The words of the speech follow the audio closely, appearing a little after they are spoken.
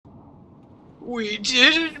We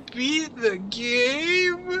didn't beat the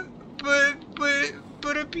game, but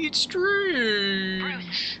it beat Strange.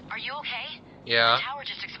 Bruce, are you okay? Yeah. The tower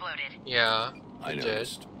just exploded. Yeah. I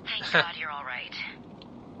noticed. Thank God you're all right.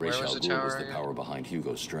 Where was the tower was the again? power behind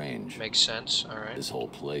Hugo Strange. Makes sense. All right. This whole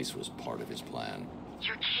place was part of his plan.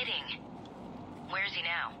 You're kidding. Where is he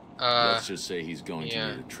now? Let's just say he's going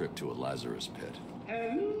to need a trip to a Lazarus pit.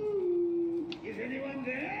 Hello? Is anyone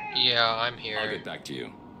there? Yeah, I'm here. I'll get back to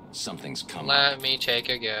you. Something's coming. Let me take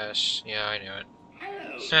a guess. Yeah, I knew it.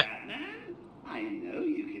 Hello, Batman. I know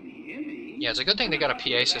you can hear me. Yeah, it's a good thing they got a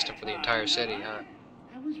PA system for the entire city, huh?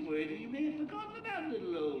 I was worried you may have forgotten about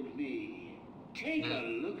little old me. Take a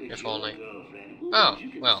look at If your only. girlfriend, who, Oh, as you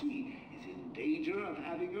can well. see, is in danger of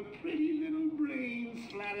having a pretty little brain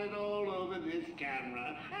splattered all over this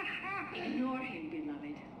camera. Ignore him,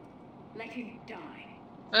 beloved. Let him die.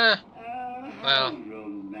 Eh, How well,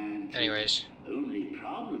 romantic. anyways. Only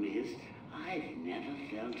problem is, I've never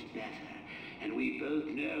felt better, and we both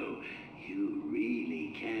know you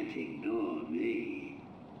really can't ignore me,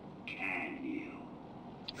 can you?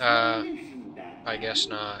 So listen, Batman. I guess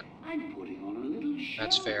not. I'm putting on a little show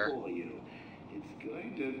That's fair. for you. It's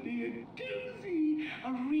going to be a doozy,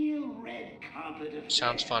 a real red carpet affair.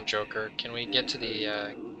 Sounds fun, Joker. Can we get to the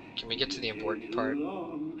important part?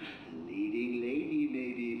 Leading lady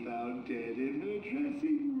may be found dead in her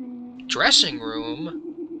dressing room. Dressing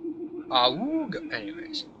room? Awooga.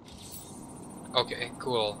 Anyways. Okay,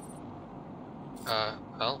 cool.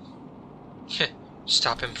 Well.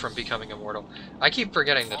 Stop him from becoming immortal. I keep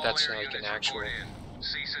forgetting that that's like an actual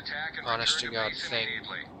honest to God thing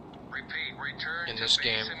in this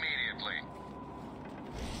game.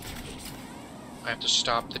 I have to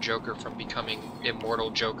stop the Joker from becoming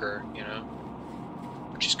immortal Joker, you know?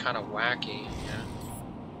 Which is kind of wacky, yeah.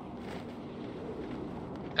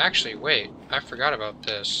 Actually, wait, I forgot about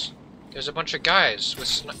this. There's a bunch of guys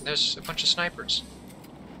with there's a bunch of snipers.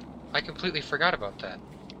 I completely forgot about that.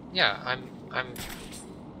 Yeah, I'm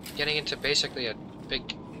getting into basically a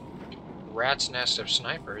big rat's nest of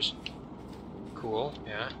snipers. Cool,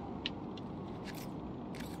 yeah.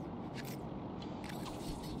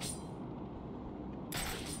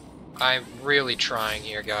 I'm really trying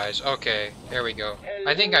here, guys. Okay, there we go.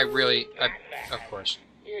 I think of course.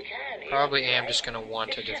 Probably am just gonna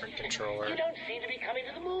want a different controller You don't seem to be coming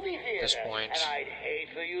to the movie theater. at this point. And I'd hate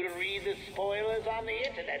for you to read the spoilers on the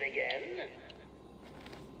internet again.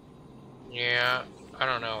 Yeah, I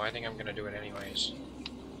don't know. I think I'm gonna do it anyways.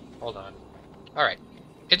 Hold on. Alright.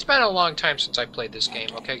 It's been a long time since I played this game.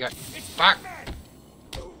 Okay, guys. Fuck!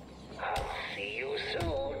 I'll see you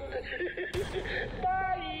soon.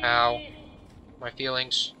 Bye. Ow. My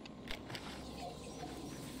feelings.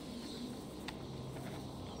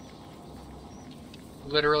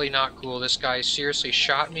 Literally not cool. This guy seriously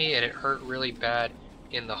shot me and it hurt really bad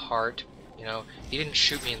in the heart. You know, he didn't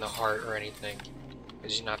shoot me in the heart or anything,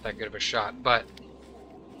 because he's not that good of a shot, but,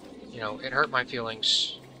 you know, it hurt my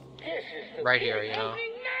feelings right here, you know.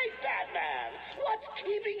 Night, Batman. What's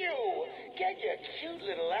keeping you? Get your cute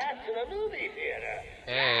little ass to the movie theater.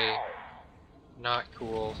 Hey. Not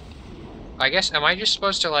cool. I guess, am I just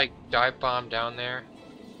supposed to, like, dive bomb down there?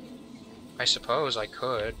 I suppose I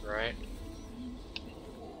could, right?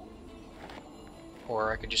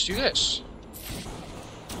 Or I could just do this.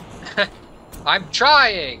 I'm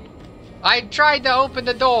trying! I tried to open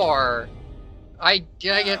the door! I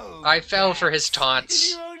fell for his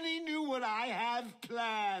taunts. If you only knew what I have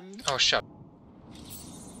planned. Oh, shut up.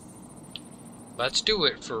 Let's do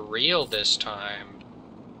it for real this time.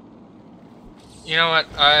 You know what?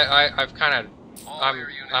 I'm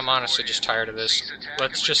honestly just tired of this.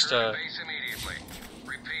 Let's just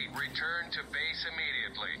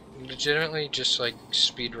legitimately just like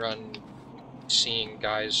speedrun seeing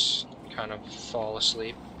guys kind of fall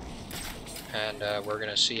asleep, and we're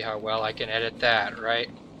gonna see how well I can edit that, right?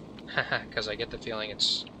 Because I get the feeling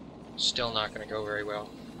it's still not gonna go very well.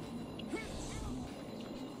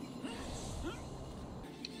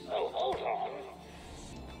 Oh, hold on.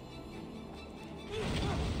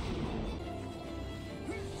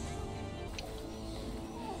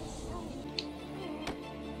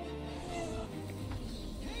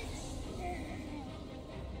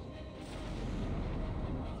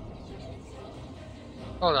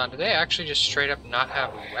 Hold on, do they actually just straight up not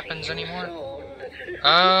have weapons anymore?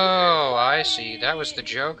 Oh, I see. That was the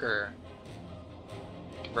Joker.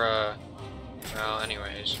 Bruh. Well,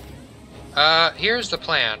 anyways. Here's the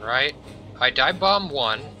plan, right? I dive bomb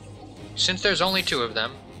one. Since there's only two of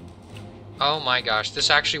them. Oh my gosh,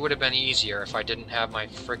 this actually would have been easier if I didn't have my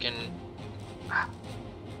frickin'...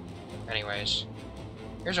 Anyways.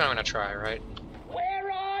 Here's what I'm gonna try, right?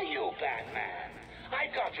 Where are you, Batman?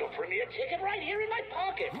 ticket right here in my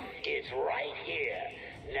pocket. It's right here,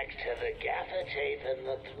 next to the gaffer tape and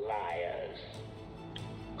the pliers.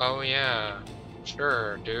 Oh yeah.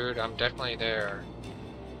 Sure, dude, I'm definitely there.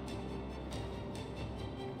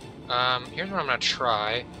 Here's what I'm gonna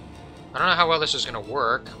try. I don't know how well this is gonna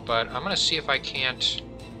work, but I'm gonna see if I can't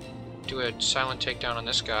do a silent takedown on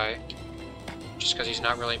this guy. Just because he's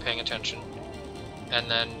not really paying attention. And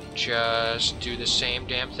then just do the same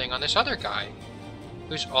damn thing on this other guy,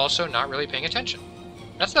 who's also not really paying attention.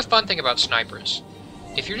 That's the fun thing about snipers.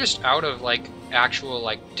 If you're just out of, like, actual,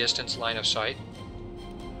 like, distance line of sight,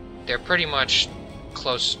 they're pretty much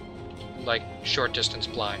close, like, short distance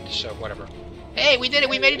blind, so whatever. Hey, we did it!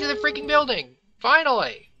 We made it to the freaking building!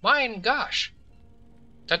 Finally! My gosh!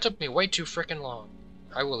 That took me way too freaking long,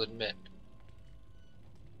 I will admit.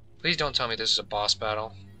 Please don't tell me this is a boss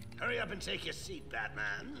battle. Hurry up and take your seat,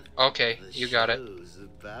 Batman. Okay, you got it.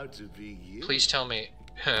 About to begin. Please tell me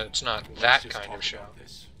it's not that kind of show.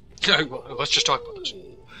 Let's just talk about this.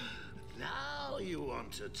 Now you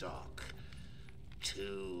want to talk.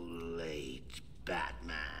 Too late,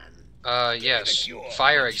 Batman. Yes.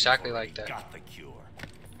 Fire exactly like that. Got the cure.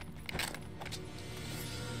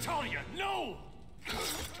 Talia, no!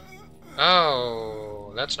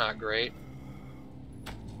 Oh, that's not great.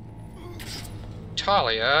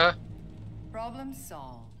 Talia, Problem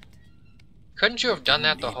solved. couldn't you have done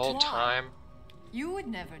that the whole time? You would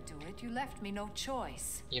never do it. You left me no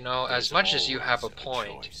choice. You know, as much as you have a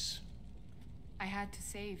point. I had to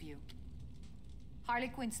save you. Harley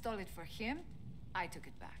Quinn stole it for him. I took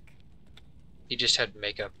it back. He just had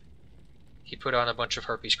makeup. He put on a bunch of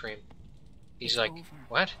herpes cream. He's like,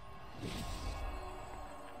 what?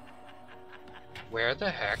 Where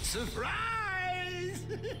the heck? Surprise!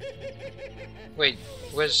 Wait,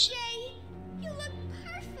 was Jay, you look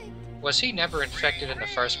perfect. was he never infected in the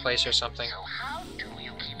first place or something? So how do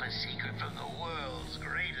you keep a secret from the world's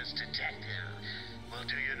greatest detective? Well,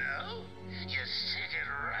 do you know? You stick it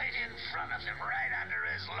right in front of him, right under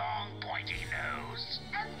his long, pointy nose.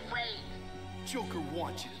 And wait. Joker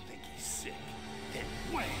wants you to think he's sick. Then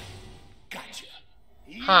wham! Gotcha.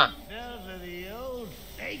 Huh. You fell for the old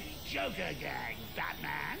fake Joker gang,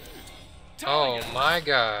 Batman. Oh my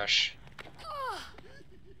gosh.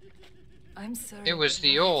 I'm sorry. It was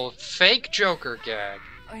the old fake Joker gag.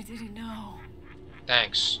 I didn't know.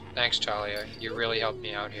 Thanks. Thanks, Talia. You really helped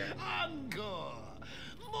me out here. Encore!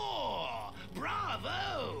 More!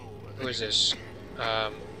 Bravo! Who is this?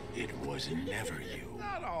 It was never you.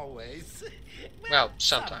 Not always. Well,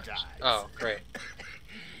 sometimes. Oh, great.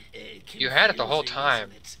 You had it the whole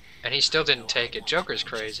time, and he still didn't take it. Joker's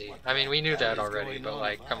crazy. I mean, we knew that already, but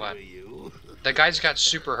like, come on. The guy's got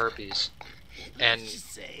super herpes, and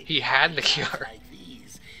he had the cure.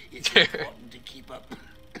 It's important to keep up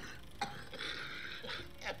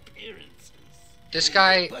appearances. This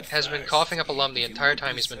guy has been coughing up a lung the entire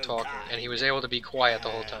time he's been talking, and he was able to be quiet the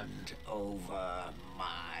whole time. Over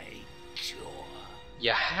my jaw.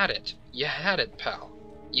 You had it. You had it, pal.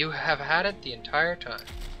 You have had it the entire time.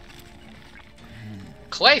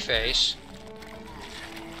 Clayface?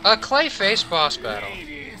 A Clayface boss battle.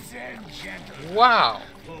 Wow.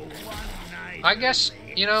 I guess,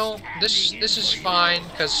 you know, this is fine,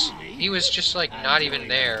 because he was just, like, not even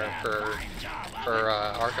there for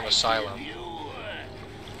Arkham Asylum.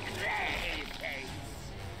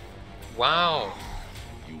 Wow.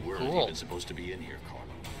 You weren't Cool. even supposed to be in here, Carlo.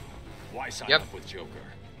 Why sign Yep. up with Joker?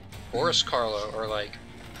 Boris Carlo, or like,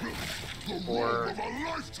 or,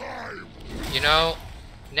 you know,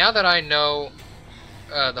 now that I know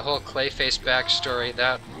the whole Clayface backstory,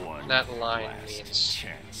 that line means,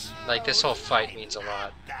 like, this whole fight means a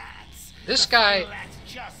lot. This guy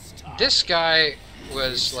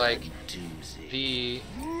was like the,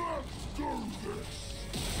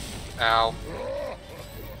 ow.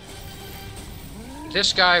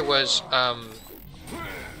 This guy was,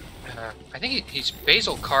 I think he's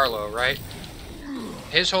Basil Carlo, right?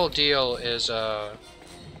 His whole deal is,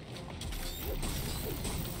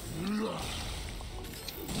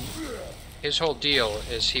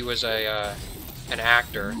 he was an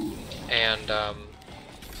actor, and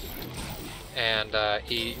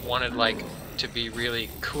he wanted, like, to be really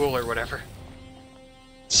cool or whatever.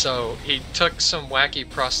 So he took some wacky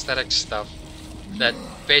prosthetic stuff that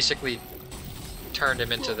basically turned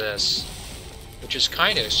him into this, which is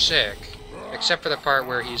kind of sick, except for the part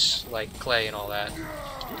where he's like clay and all that.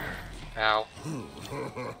 Ow.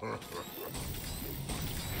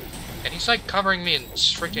 And he's like covering me in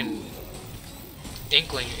freaking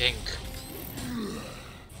inkling ink.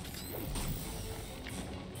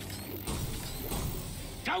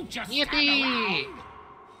 Don't just Yippee!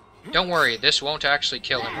 Don't worry, this won't actually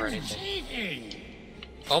kill him or anything.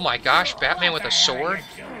 Oh my gosh, Batman with a sword?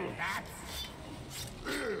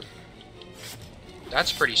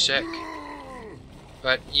 That's pretty sick.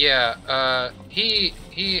 But yeah, he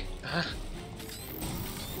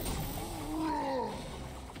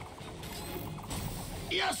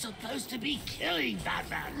You're supposed to be killing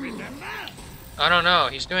Batman, remember? I don't know,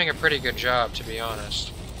 he's doing a pretty good job, to be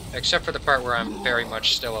honest. Except for the part where I'm very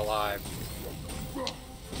much still alive.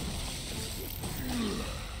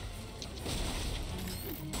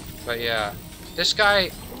 But yeah, this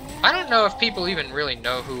guy, I don't know if people even really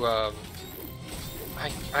know who,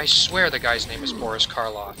 I swear the guy's name is Boris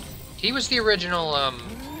Karloff. He was the original,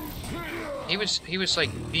 he was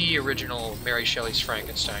like the original Mary Shelley's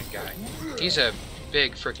Frankenstein guy. He's a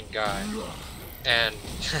big freaking guy. And,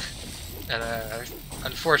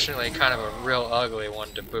 unfortunately kind of a real ugly one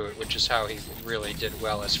to boot, which is how he really did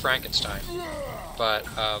well as Frankenstein. But,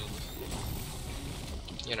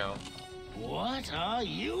 you know. What are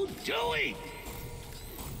you doing?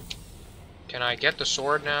 Can I get the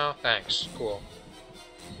sword now? Thanks. Cool.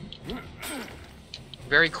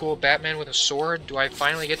 Very cool Batman with a sword. Do I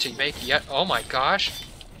finally get to make yet... Oh my gosh.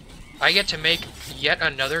 I get to make yet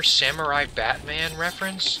another Samurai Batman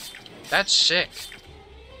reference? That's sick.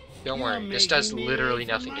 Don't worry, this does literally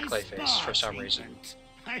nothing to Clayface for some reason.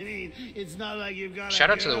 I mean, it's not like you've got Shout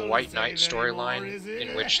out to the White Knight storyline,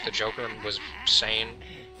 in which the Joker was sane,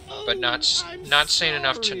 but not sane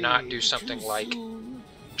enough to not do something like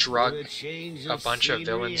drug a bunch of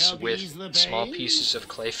villains with small pieces of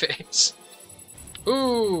Clayface.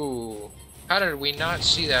 Ooh! How did we not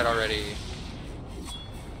see that already?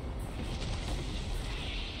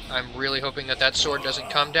 I'm really hoping that that sword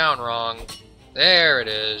doesn't come down wrong. There it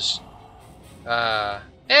is.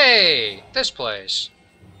 Hey! This place!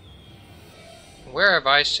 Where have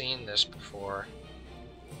I seen this before?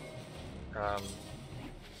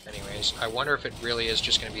 Anyways, I wonder if it really is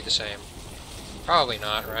just gonna be the same. Probably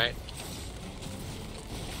not, right?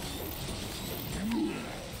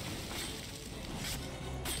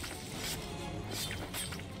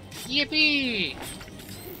 Yippee!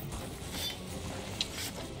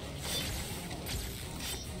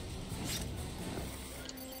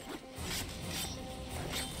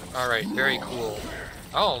 Alright, very cool.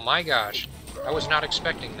 Oh my gosh, I was not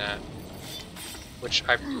expecting that. Which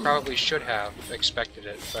I probably should have expected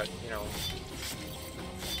it, but, you know.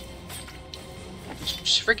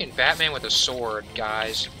 It's freaking Batman with a sword,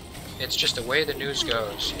 guys. It's just the way the news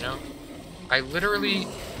goes, you know? I literally...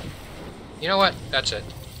 You know what? That's it.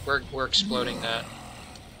 We're exploding that.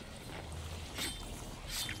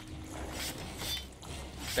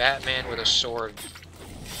 Batman with a sword.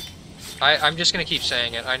 I'm just gonna keep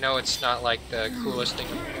saying it. I know it's not like the coolest thing.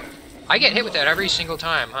 I get hit with that every single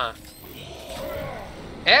time, huh?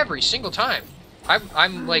 Every single time.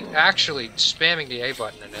 I'm like actually spamming the A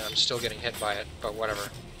button and I'm still getting hit by it, but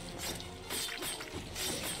whatever.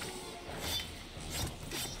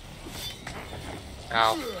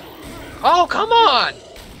 Ow. Oh, come on!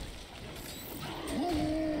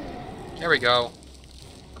 There we go.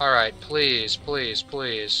 Alright, please, please,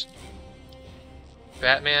 please.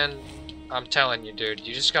 Batman, I'm telling you, dude,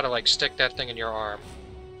 you just gotta, like, stick that thing in your arm.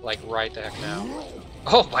 Like, right the heck now.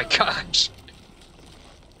 Oh my gosh!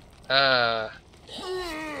 I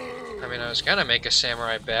mean, I was gonna make a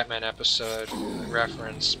Samurai Batman episode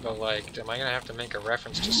reference, but, like, am I gonna have to make a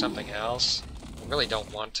reference to something else? I really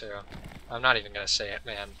don't want to. I'm not even gonna say it,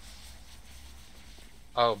 man.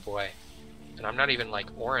 Oh boy. And I'm not even, like,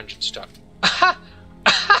 orange and stuff.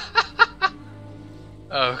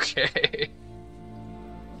 Okay.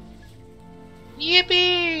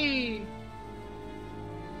 Yippee!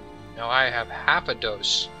 Now I have half a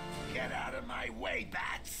dose. Get out of my way,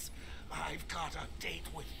 Bats. I've got a date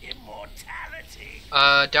with immortality.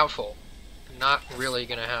 Doubtful. Not really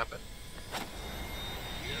gonna happen.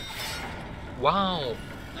 Wow.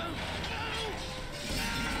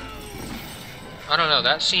 I don't know,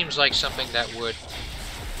 that seems like something that would...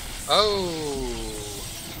 Oh!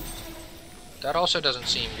 That also doesn't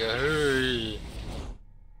seem good.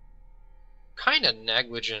 Kinda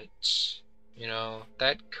negligent, you know?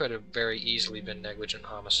 That could have very easily been negligent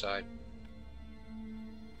homicide.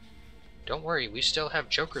 Don't worry, we still have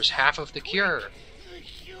Joker's half of the cure. The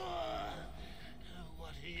cure?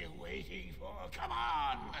 What are you waiting for? Come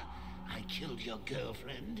on! I killed your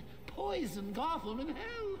girlfriend, poisoned Gotham in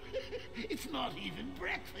hell. It's not even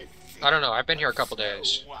breakfast. I don't know, I've been here a couple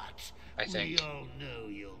days. So what? I think. We all know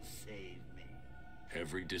you'll save me.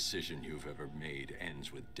 Every decision you've ever made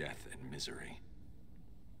ends with death and misery.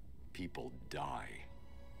 People die.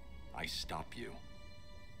 I stop you.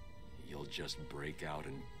 you'll just break out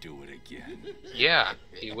and do it again. Yeah,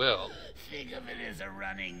 he will. Think of it as a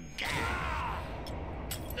running gag.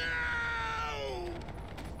 No!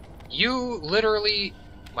 You literally,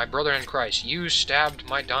 my brother in Christ, you stabbed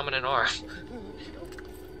my dominant arm.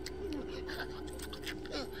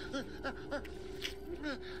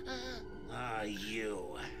 Are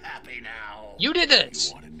you happy now? You did You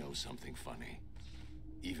this! want to know something funny?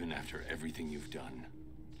 Even after everything you've done,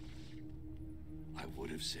 I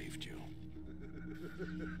would have saved you.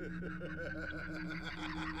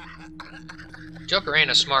 Joker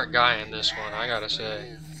ain't a smart guy in this one, I gotta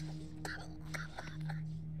say.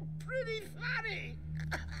 Pretty funny.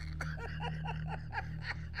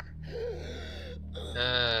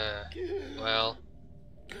 Well.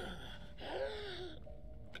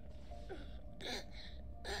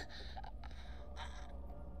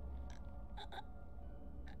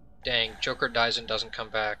 Dang, Joker dies and doesn't come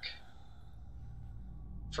back.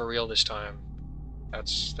 For real this time.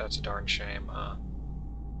 That's a darn shame, huh?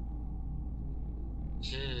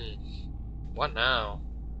 What now?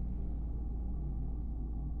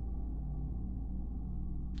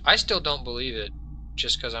 I still don't believe it,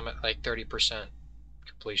 just because I'm at like 30%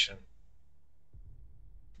 completion.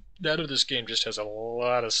 That of this game just has a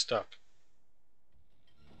lot of stuff.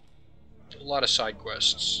 A lot of side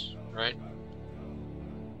quests, right?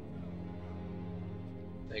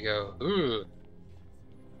 They go, ooh.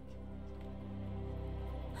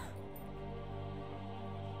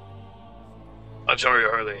 I'm sorry,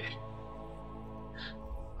 Harley.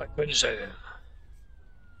 I couldn't say it.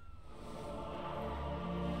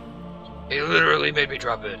 He literally made me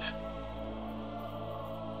drop it.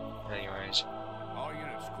 Anyways. All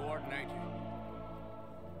units coordinated.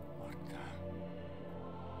 What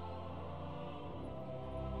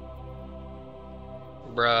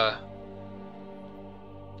the? Bruh.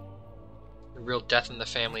 A real death in the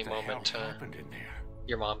family What the moment. hell happened in there?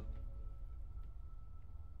 Your mom.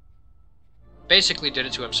 Basically did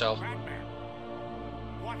it to himself. Batman.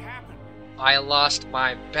 What happened? I lost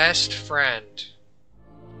my best friend.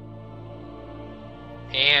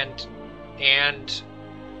 And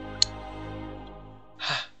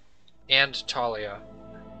Talia.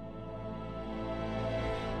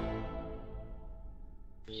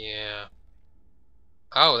 Yeah.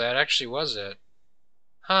 Oh, that actually was it.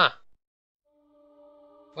 Huh.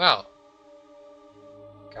 Well.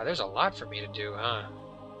 God, there's a lot for me to do, huh?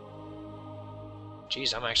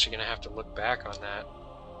 Jeez, I'm actually gonna have to look back on that.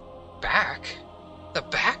 Back? The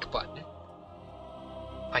back button?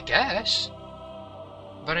 I guess.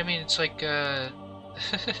 But I mean, it's like, I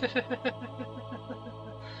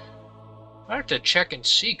have to check and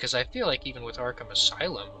see, because I feel like even with Arkham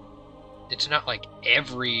Asylum, it's not like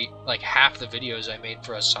like half the videos I made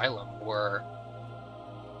for Asylum were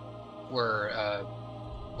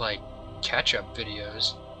like catch-up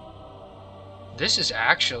videos. This is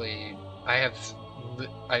actually, I've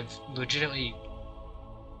legitimately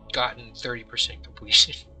gotten 30%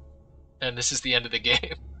 completion, and this is the end of the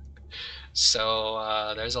game.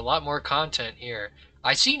 So there's a lot more content here.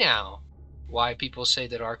 I see now why people say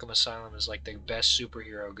that Arkham Asylum is like the best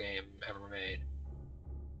superhero game ever made.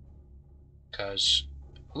 Because,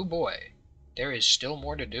 oh boy, there is still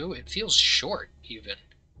more to do. It feels short, even.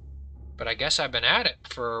 But I guess I've been at it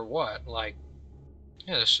for what, like,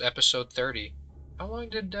 yeah, this is episode 30. How long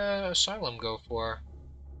did Asylum go for?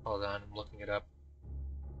 Hold on, I'm looking it up.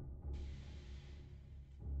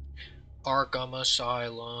 Arkham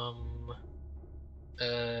Asylum.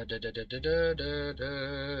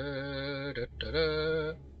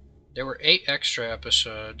 There were 8 extra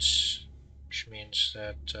episodes, which means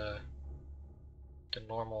that the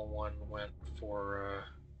normal one went for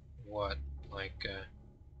what? Like,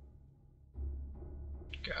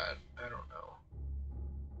 God, I don't know.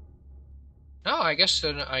 No, I guess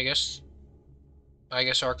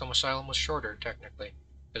Arkham Asylum was shorter technically,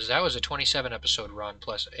 because that was a 27 episode run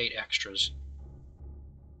plus 8 extras.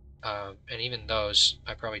 And even those,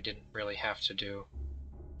 I probably didn't really have to do.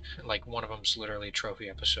 Like, one of them's literally a trophy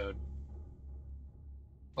episode.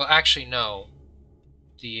 Well, actually, no.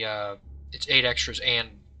 It's 8 extras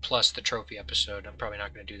and plus the trophy episode. I'm probably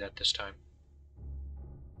not going to do that this time.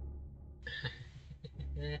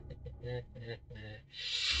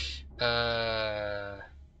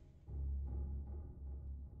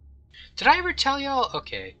 Did I ever tell y'all?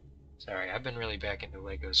 Okay. Sorry, I've been really back into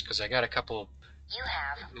Legos, because I got a couple You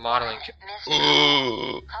have modeling. missed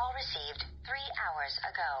call received 3 hours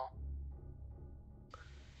ago.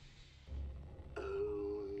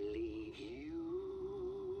 Only you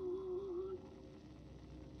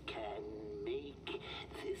can make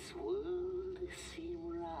this world seem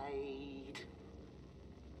right.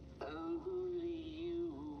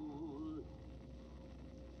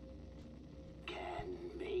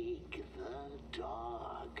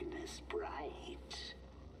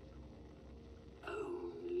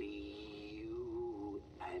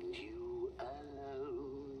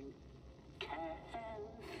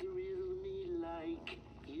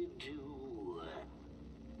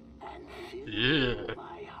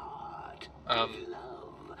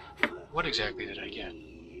 what exactly did I get?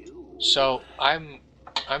 So I'm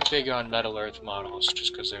big on Metal Earth models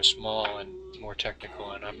just because they're small and more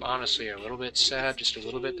technical, and I'm honestly a little bit sad, just a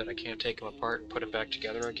little bit, that I can't take them apart and put them back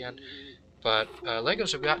together again. But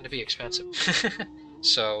Legos have gotten to be expensive,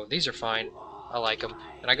 so these are fine. I like them,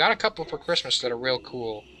 and I got a couple for Christmas that are real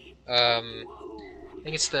cool. I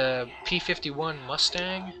think it's the P-51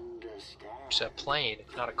 Mustang. It's a plane,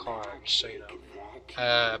 it's not a car, just so you know.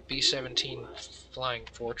 B-17 Flying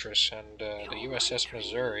Fortress and the USS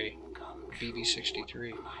Missouri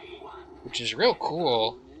BB-63, which is real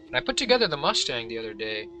cool. And I put together the Mustang the other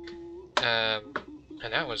day, and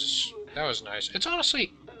that was nice. It's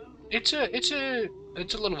honestly, it's a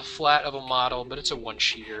little flat of a model, but it's a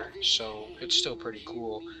one-sheeter, so it's still pretty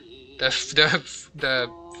cool. The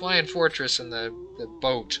Flying Fortress and the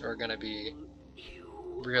boat are gonna be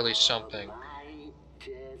really something.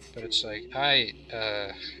 But it's like I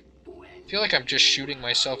feel like I'm just shooting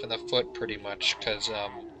myself in the foot pretty much, because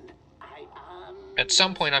at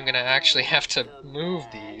some point I'm gonna actually have to move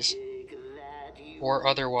these, or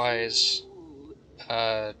otherwise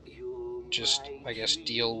just, I guess,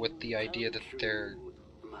 deal with the idea that they're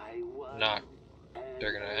gonna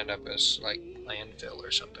end up as like landfill or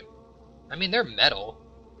something. I mean, they're metal,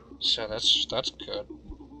 so that's good.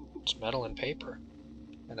 It's metal and paper,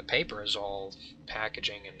 and the paper is all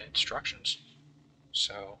packaging and instructions.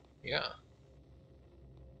 So yeah,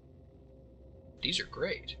 these are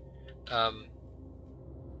great.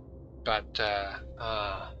 But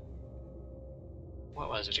what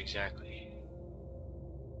was it exactly?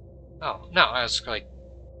 Oh no, I was like,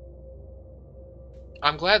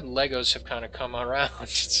 I'm glad Legos have kind of come around,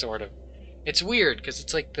 sort of. It's weird because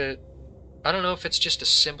it's like I don't know if it's just a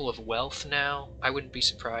symbol of wealth now. I wouldn't be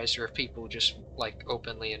surprised, or if people just like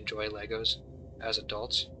openly enjoy Legos as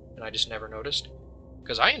adults, and I just never noticed.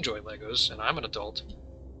 Because I enjoy Legos, and I'm an adult,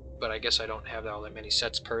 but I guess I don't have all that many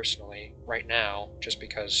sets personally right now, just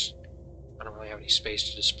because I don't really have any space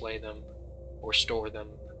to display them, or store them,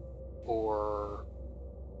 or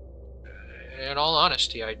in all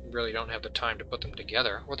honesty, I really don't have the time to put them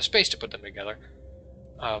together, or the space to put them together.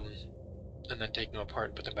 And then take them apart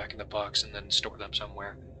and put them back in the box and then store them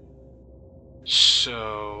somewhere.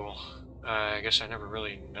 So I guess I never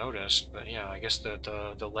really noticed, but yeah, I guess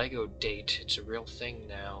the Lego date, it's a real thing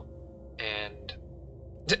now, and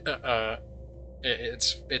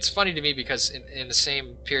it's funny to me because in the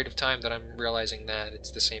same period of time that I'm realizing that,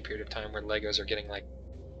 it's the same period of time where Legos are getting like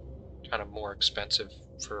kind of more expensive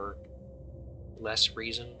for less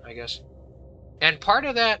reason, I guess. And part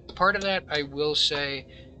of that I will say,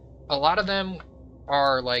 a lot of them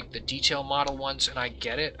are like the detail model ones, and I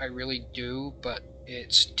get it, I really do, but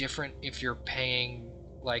it's different if you're paying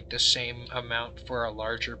like the same amount for a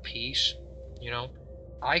larger piece, you know?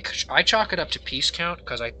 I chalk it up to piece count,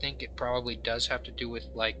 because I think it probably does have to do with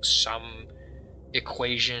like some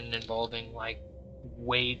equation involving like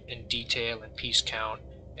weight and detail and piece count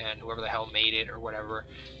and whoever the hell made it or whatever.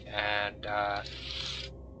 And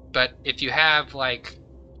but if you have like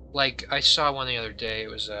I saw one the other day, it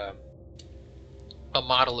was a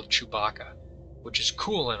model of Chewbacca, which is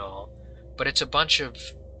cool and all, but it's a bunch of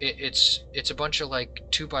it's a bunch of like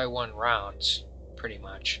 2x1 rounds, pretty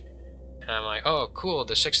much. And I'm like, oh, cool,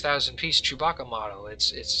 the 6,000 piece Chewbacca model.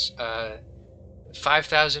 It's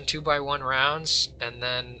 5,000 2x1 rounds, and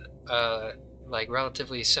then like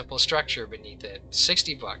relatively simple structure beneath it.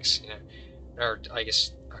 $60, you know, or I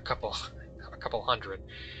guess a couple hundred.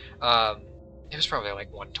 It was probably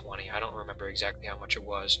like 120. I don't remember exactly how much it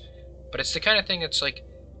was, but it's the kind of thing that's like,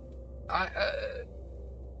 I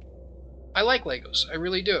like Legos. I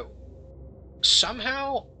really do.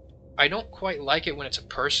 Somehow, I don't quite like it when it's a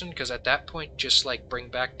person, because at that point, just like bring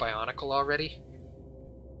back Bionicle already,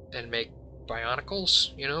 and make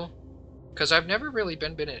Bionicles, you know? Because I've never really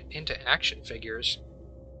been into action figures.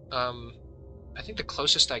 I think the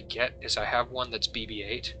closest I get is I have one that's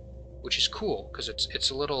BB-8, which is cool because it's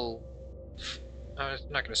a little. I'm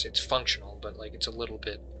not gonna say it's functional, but like it's a little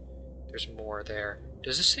bit. There's more there.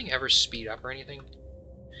 Does this thing ever speed up or anything?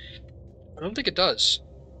 I don't think it does.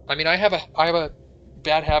 I mean, I have a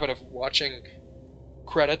bad habit of watching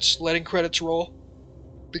credits, letting credits roll,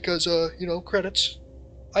 because you know, credits.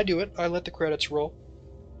 I do it. I let the credits roll,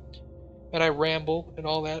 and I ramble and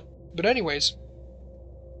all that. But anyways,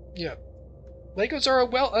 yeah, Legos are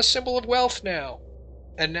a symbol of wealth now,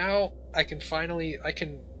 and now I can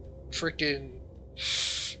freaking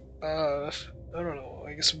I don't know,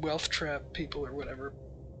 I guess wealth trap people or whatever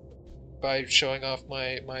by showing off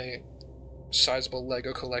my sizable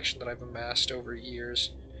Lego collection that I've amassed over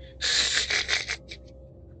years.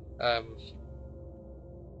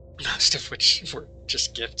 most of which were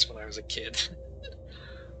just gifts when I was a kid.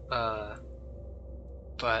 But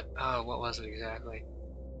what was it exactly?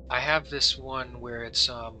 I have this one where it's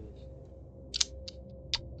I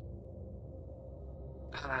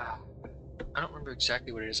don't remember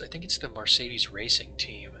exactly what it is. I think it's the Mercedes racing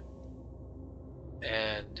team,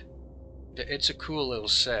 and it's a cool little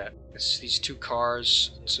set. It's these two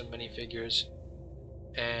cars and some minifigures,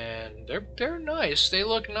 and they're nice. They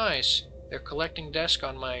look nice. They're collecting desk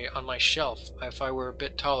on my shelf. If I were a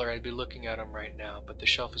bit taller, I'd be looking at them right now, but the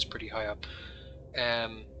shelf is pretty high up.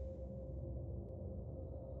 And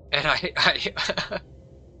I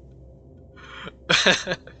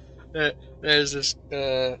there's this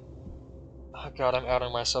oh god, I'm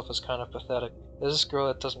outing myself as kind of pathetic. There's this girl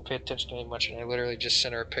that doesn't pay attention to me much, and I literally just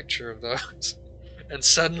sent her a picture of those, and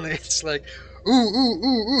suddenly it's like, ooh ooh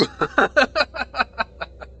ooh ooh,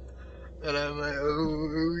 and I'm like,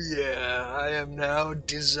 oh yeah, I am now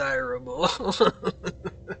desirable.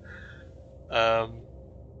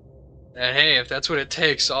 And hey, if that's what it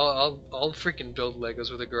takes, I'll freaking build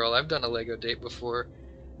Legos with a girl. I've done a Lego date before.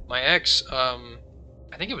 My ex, I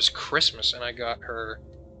think it was Christmas, and I got her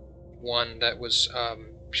one that was,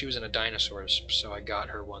 she was into dinosaurs, so I got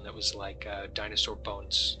her one that was like dinosaur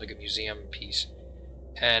bones, like a museum piece.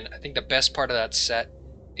 And I think the best part of that set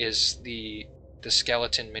is the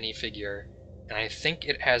skeleton minifigure, and I think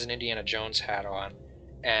it has an Indiana Jones hat on,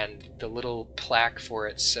 and the little plaque for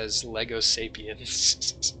it says Lego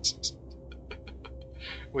Sapiens.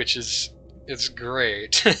 Which is, it's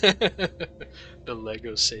great. The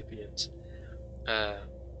Lego Sapiens.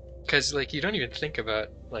 Because like you don't even think about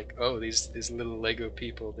like, oh, these little Lego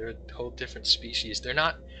people, they're a whole different species. They're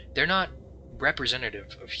not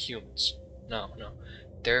representative of humans. No.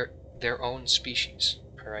 They're their own species,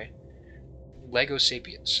 all right? Lego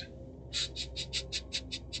Sapiens.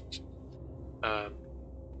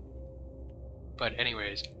 But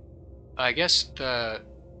anyways, I guess the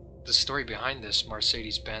story behind this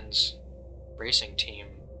Mercedes-Benz racing team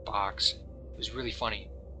box was really funny.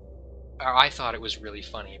 I thought it was really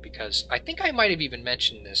funny because I think I might have even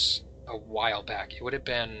mentioned this a while back. It would have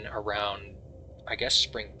been around, I guess,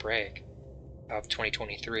 spring break of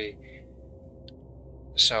 2023.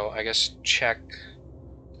 So I guess check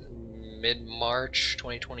mid-March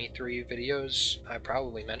 2023 videos. I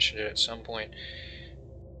probably mentioned it at some point.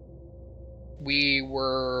 We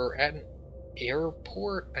were at an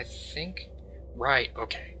airport, I think. Right,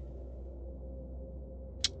 okay.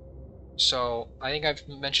 So, I think I've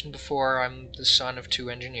mentioned before, I'm the son of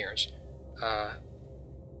two engineers.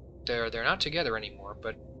 They're not together anymore,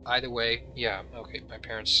 but either way, yeah, okay, my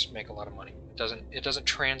parents make a lot of money. It doesn't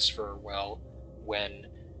transfer well when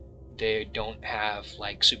they don't have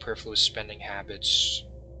like superfluous spending habits,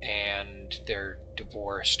 and they're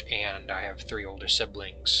divorced, and I have 3 older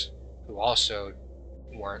siblings who also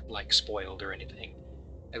weren't like spoiled or anything,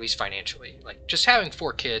 at least financially. Like just having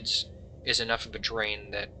 4 kids is enough of a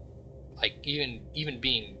drain that like even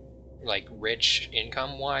being like rich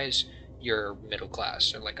income wise, you're middle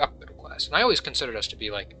class or like upper middle class. And I always considered us to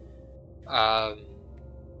be like I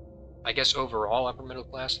guess overall upper middle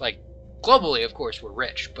class. Like globally of course we're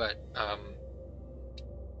rich, but I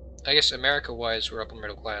guess America wise we're upper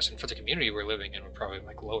middle class, and for the community we're living in we're probably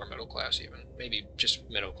like lower middle class, even maybe just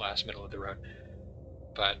middle class, middle of the road.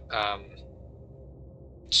 But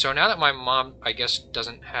so now that my mom, I guess,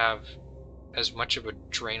 doesn't have as much of a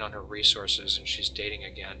drain on her resources and she's dating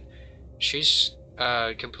again, she's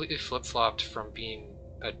completely flip-flopped from being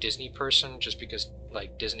a Disney person just because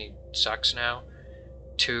like Disney sucks now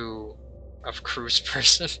to a cruise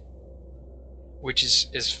person, which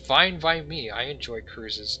is fine by me. I enjoy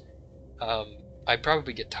cruises. I'd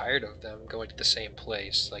probably get tired of them going to the same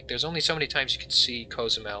place. Like there's only so many times you can see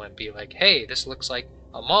Cozumel and be like, hey, this looks like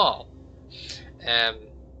a mall.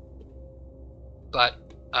 But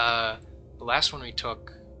the last one we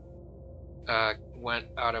took went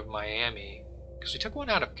out of Miami, because we took one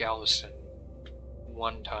out of Galveston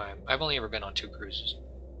one time. I've only ever been on 2 cruises,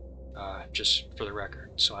 just for the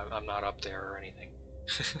record, so I'm not up there or anything.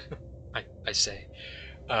 I say.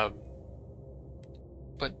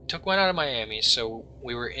 But took one out of Miami, so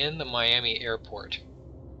we were in the Miami airport.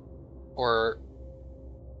 Or,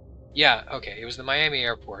 yeah, okay, it was the Miami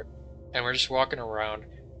airport, and we're just walking around,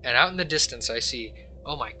 and out in the distance I see,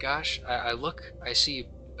 oh my gosh, I look, I see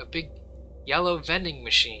a big yellow vending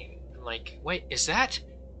machine. I'm like, wait, is that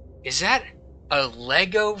a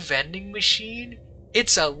Lego vending machine?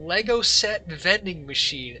 It's a Lego set vending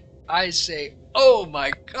machine. I say, oh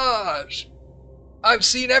my gosh, I've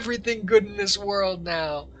seen everything good in this world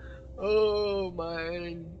now. Oh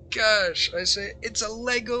my gosh, I say, it's a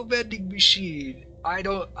Lego vending machine.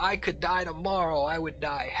 I could die tomorrow. I would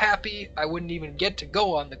die happy. I wouldn't even get to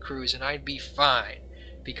go on the cruise and I'd be fine.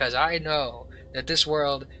 Because I know that this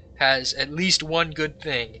world has at least one good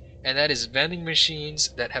thing, and that is vending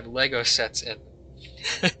machines that have Lego sets in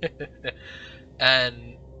them.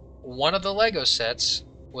 And one of the Lego sets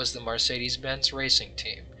was the Mercedes-Benz racing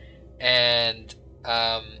team. And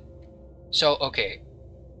so, okay,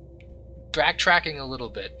 backtracking a little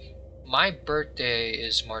bit, my birthday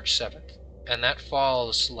is March 7th, and that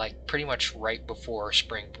falls like pretty much right before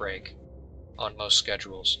spring break on most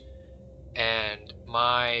schedules. And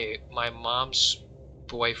my mom's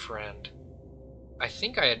boyfriend, I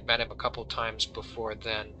think I had met him a couple times before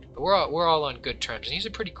then, but we're all on good terms, and he's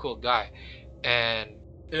a pretty cool guy. And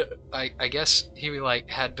I guess he like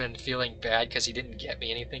had been feeling bad because he didn't get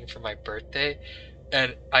me anything for my birthday,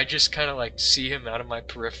 and I just kind of like see him out of my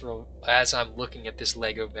peripheral as I'm looking at this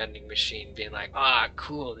Lego vending machine, being like, ah,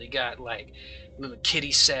 cool, they got like little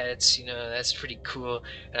kitty sets, you know, that's pretty cool.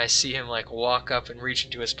 And I see him like walk up and reach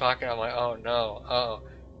into his pocket. I'm like, oh no, oh,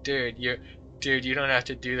 dude, you don't have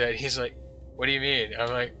to do that. He's like, what do you mean? I'm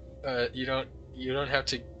like, you don't have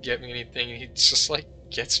to get me anything. And he just like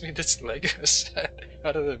gets me this Lego set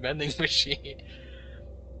out of the vending machine.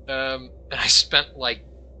 And I spent like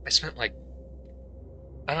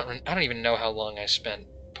I don't even know how long I spent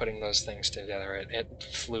putting those things together. It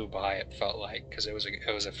flew by. It felt like, because it was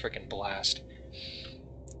a freaking blast.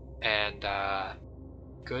 And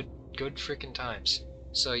good freaking times.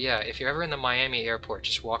 So yeah, if you're ever in the Miami airport,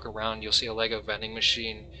 just walk around. You'll see a Lego vending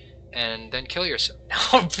machine, and then kill yourself.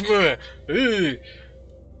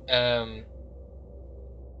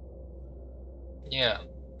 Yeah,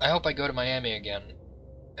 I hope I go to Miami again,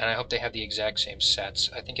 and I hope they have the exact same sets.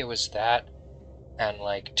 I think it was that, and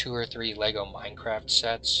like 2 or 3 Lego Minecraft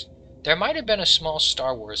sets. There might have been a small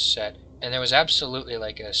Star Wars set, and there was absolutely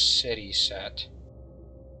like a city set.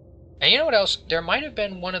 And you know what else? There might have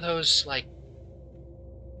been one of those like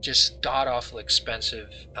just god-awful expensive,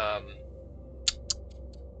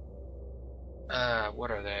 what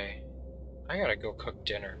are they? I gotta go cook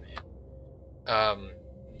dinner, man.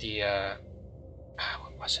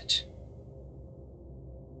 What was it?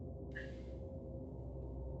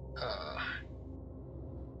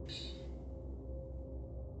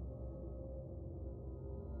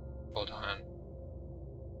 Hold on.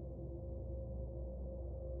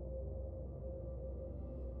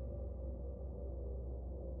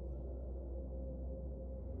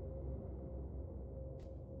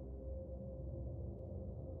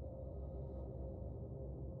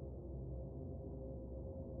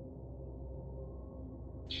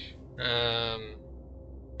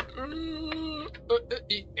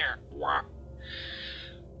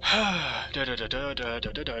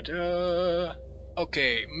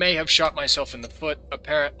 Okay, may have shot myself in the foot.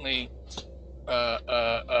 Apparently,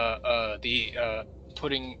 the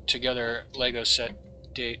putting together Lego set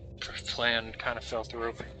date plan kind of fell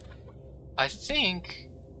through. I think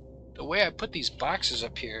the way I put these boxes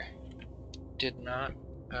up here did not,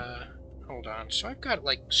 hold on. So I've got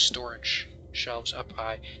like storage shelves up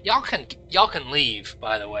high. Y'all can leave,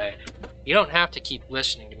 by the way. You don't have to keep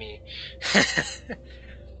listening to me.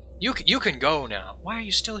 You can go now. Why are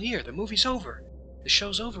you still here? The movie's over. The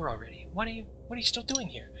show's over already. What are you still doing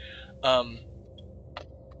here? Hold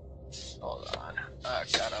on. I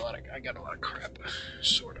got a lot of crap,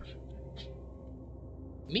 sort of.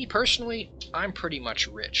 Me personally, I'm pretty much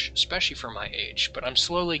rich, especially for my age, but I'm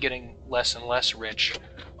slowly getting less and less rich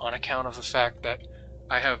on account of the fact that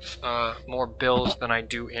I have more bills than I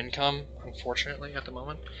do income, unfortunately, at the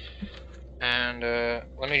moment. And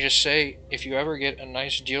let me just say, if you ever get a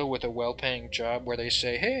nice deal with a well-paying job where they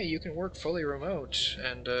say, hey, you can work fully remote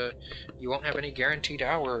and you won't have any guaranteed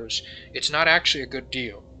hours, it's not actually a good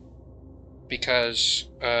deal. Because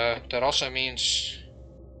that also means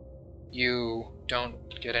you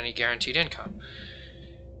don't get any guaranteed income.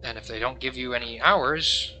 And if they don't give you any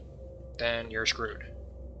hours, then you're screwed.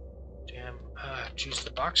 Damn, geez, the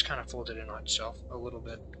box kind of folded in on itself a little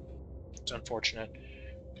bit. It's unfortunate.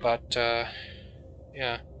 But,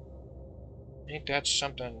 yeah. I think that's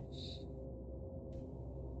something.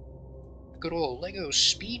 Good old Lego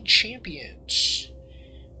Speed Champions.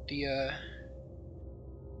 The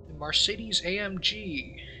Mercedes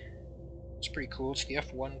AMG. It's pretty cool. It's the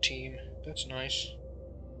F1 team. That's nice.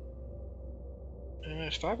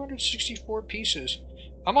 564 pieces.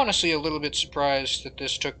 I'm honestly a little bit surprised that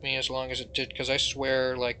this took me as long as it did, because I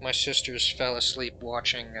swear, like, my sisters fell asleep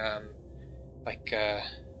watching,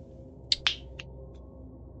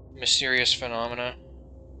 Mysterious Phenomena.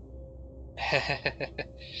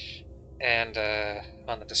 And,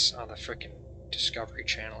 on the frickin' Discovery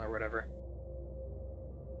Channel or whatever.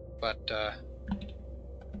 But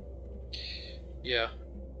yeah,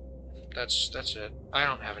 that's it. I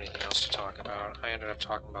don't have anything else to talk about. I ended up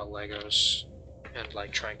talking about Legos and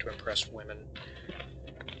like trying to impress women.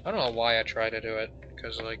 I don't know why I try to do it,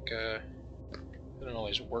 because like it doesn't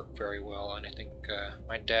always work very well, and I think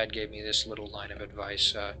my dad gave me this little line of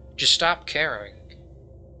advice: just stop caring.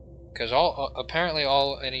 Because apparently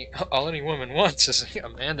all any woman wants is a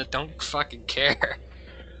man that don't fucking care,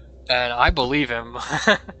 and I believe him.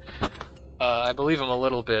 I believe him a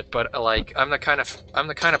little bit, but like I'm the kind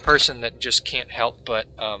of person that just can't help but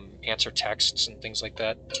answer texts and things like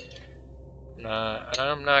that. And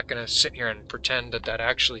I'm not gonna sit here and pretend that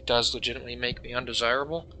actually does legitimately make me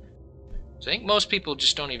undesirable. So I think most people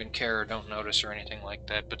just don't even care or don't notice or anything like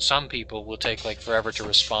that. But some people will take like forever to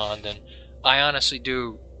respond, and I honestly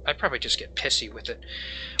do. I probably just get pissy with it,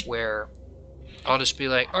 where I'll just be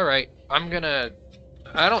like, all right, I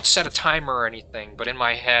don't set a timer or anything, but in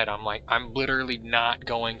my head, I'm like, I'm literally not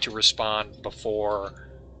going to respond before,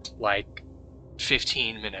 like,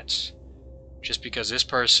 15 minutes. Just because this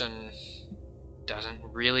person doesn't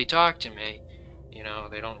really talk to me. You know,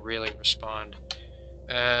 they don't really respond.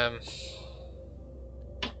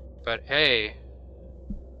 But hey,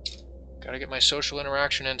 gotta get my social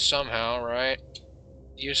interaction in somehow, right?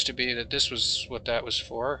 It used to be that this was what that was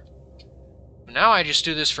for. But now I just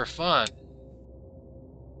do this for fun.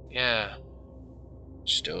 Yeah.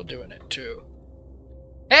 Still doing it, too.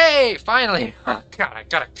 Hey! Finally! Oh, God, I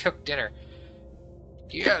gotta cook dinner.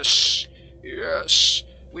 Yes! Yes!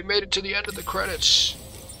 We made it to the end of the credits.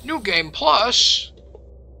 New Game Plus!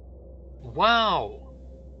 Wow!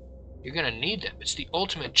 You're gonna need them. It's the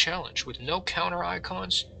ultimate challenge with no counter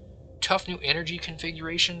icons, tough new energy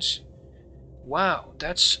configurations. Wow,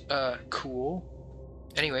 that's, cool.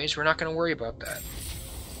 Anyways, we're not gonna worry about that.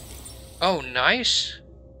 Oh, nice!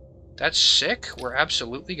 That's sick. We're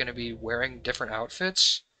absolutely going to be wearing different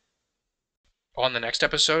outfits on the next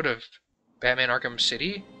episode of Batman Arkham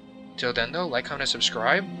City. Till then, though, like, comment, and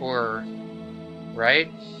subscribe, or...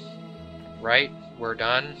 Right? Right? We're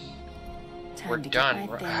done? We're done. Get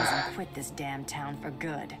my things and quit this damn town for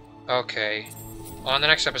good. Okay. On the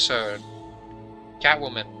next episode,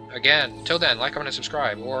 Catwoman. Again, till then, like, comment, and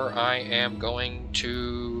subscribe, or I am going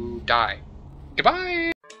to die.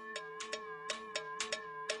 Goodbye!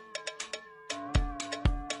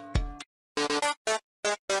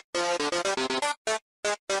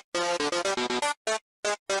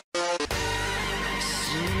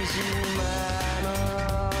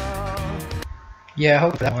 Yeah, I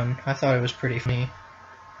hope that one. I thought it was pretty funny.